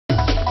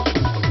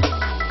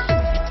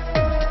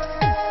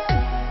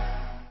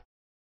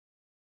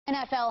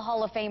NFL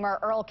Hall of Famer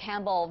Earl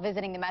Campbell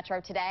visiting the Metro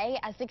today.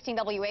 As 16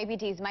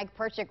 WAPT's Mike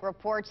Perchik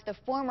reports, the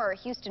former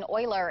Houston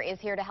Oiler is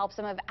here to help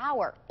some of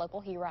our local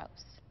heroes.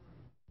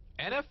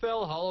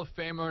 NFL Hall of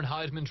Famer and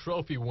Heisman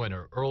Trophy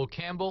winner Earl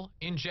Campbell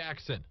in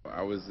Jackson.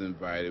 I was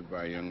invited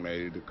by a young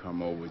lady to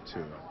come over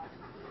to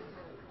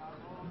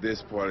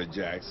this part of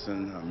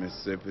Jackson,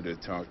 Mississippi, to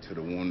talk to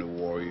the Wounded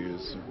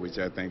Warriors, which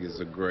I think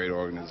is a great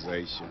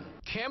organization.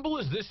 Campbell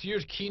is this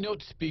year's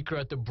keynote speaker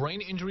at the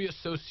Brain Injury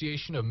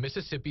Association of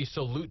Mississippi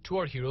Salute to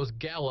Our Heroes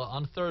Gala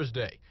on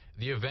Thursday.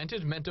 The event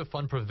is meant to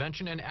fund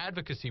prevention and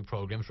advocacy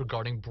programs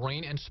regarding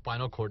brain and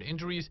spinal cord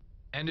injuries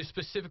and is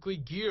specifically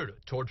geared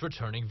towards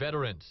returning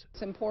veterans.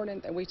 It's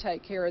important that we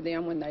take care of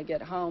them when they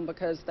get home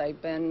because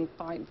they've been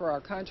fighting for our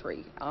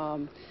country.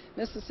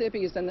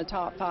 Mississippi is in the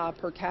top 5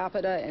 per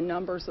capita in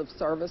numbers of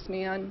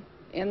servicemen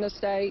in the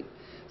state.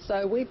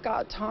 So we've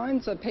got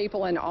tons of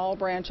people in all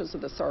branches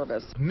of the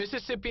service.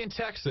 Mississippi and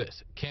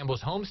Texas,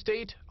 Campbell's home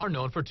state, are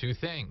known for two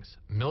things: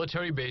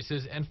 military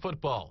bases and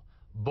football,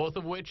 both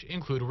of which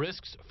include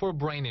risks for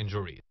brain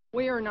injuries.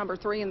 We are number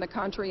 3 in the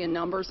country in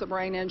numbers of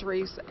brain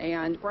injuries,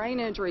 and brain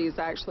injury is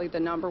actually the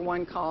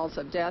 #1 cause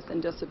of death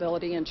and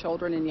disability in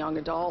children and young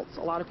adults.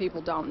 A lot of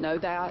people don't know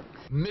that.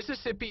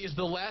 Mississippi is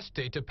the last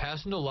state to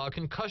pass into law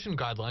concussion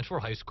guidelines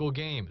for high school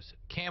games.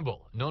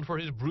 Campbell, known for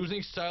his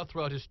bruising style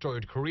throughout his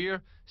storied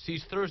career,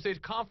 sees Thursday's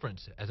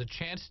conference as a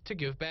chance to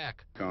give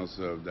back. Because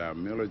of our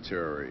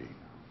military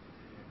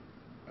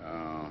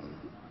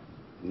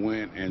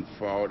went and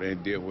fought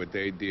and did what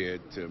they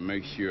did to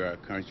make sure our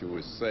country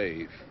was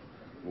safe,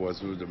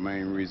 was the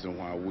main reason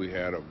why we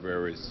had a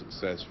very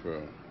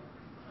successful,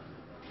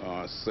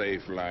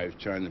 safe life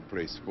trying to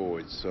play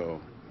sports. So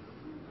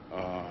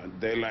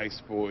they like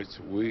sports.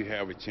 We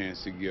have a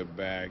chance to give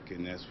back,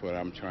 and that's what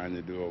I'm trying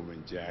to do over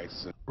in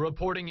Jackson.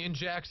 Reporting in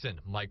Jackson,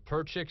 Mike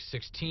Perchik,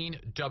 16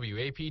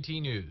 WAPT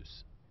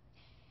News.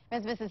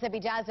 Miss Mississippi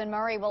Jasmine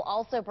Murray will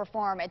also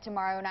perform at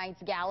tomorrow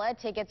night's gala.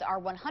 Tickets are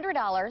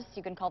 $100.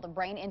 You can call the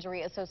Brain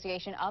Injury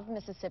Association of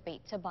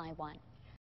Mississippi to buy one.